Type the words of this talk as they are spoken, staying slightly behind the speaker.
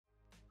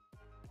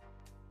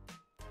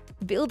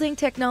Building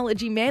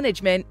technology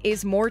management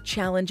is more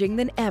challenging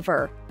than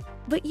ever,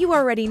 but you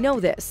already know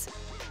this.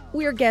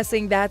 We're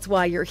guessing that's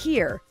why you're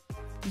here.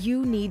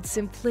 You need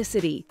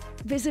simplicity,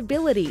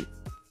 visibility,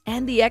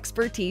 and the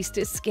expertise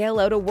to scale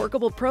out a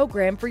workable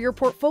program for your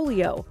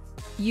portfolio.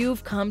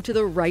 You've come to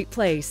the right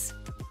place.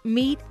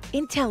 Meet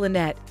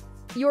IntelliNet,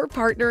 your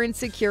partner in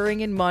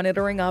securing and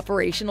monitoring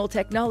operational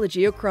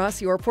technology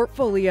across your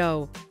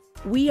portfolio.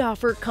 We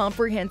offer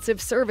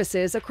comprehensive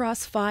services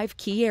across 5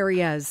 key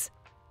areas.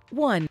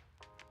 1.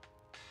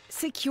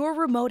 Secure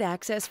remote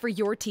access for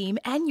your team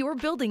and your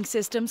building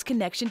system's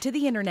connection to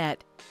the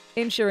Internet,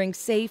 ensuring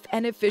safe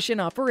and efficient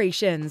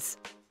operations.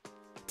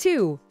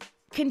 2.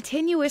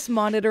 Continuous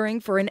monitoring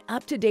for an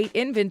up-to-date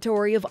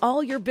inventory of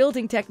all your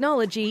building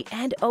technology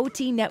and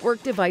OT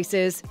network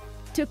devices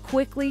to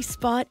quickly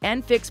spot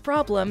and fix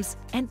problems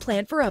and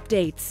plan for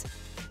updates.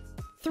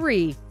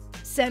 3.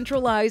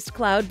 Centralized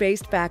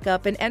cloud-based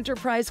backup and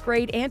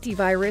enterprise-grade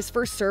antivirus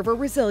for server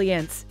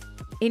resilience.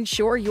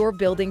 Ensure your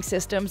building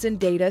systems and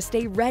data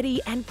stay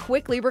ready and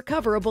quickly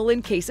recoverable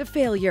in case of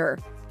failure.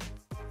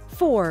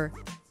 4.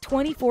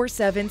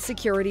 24/7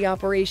 Security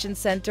Operations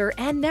Center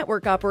and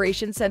Network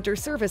Operations Center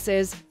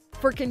services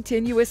for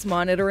continuous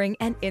monitoring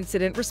and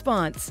incident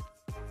response.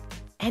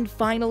 And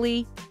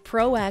finally,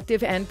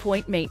 proactive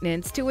endpoint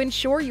maintenance to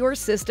ensure your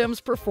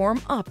systems perform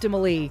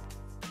optimally.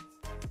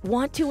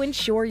 Want to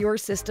ensure your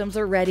systems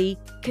are ready,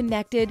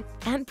 connected,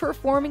 and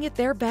performing at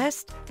their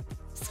best?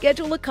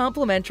 Schedule a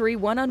complimentary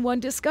one-on-one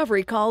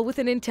discovery call with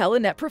an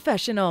IntelliNet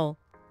professional.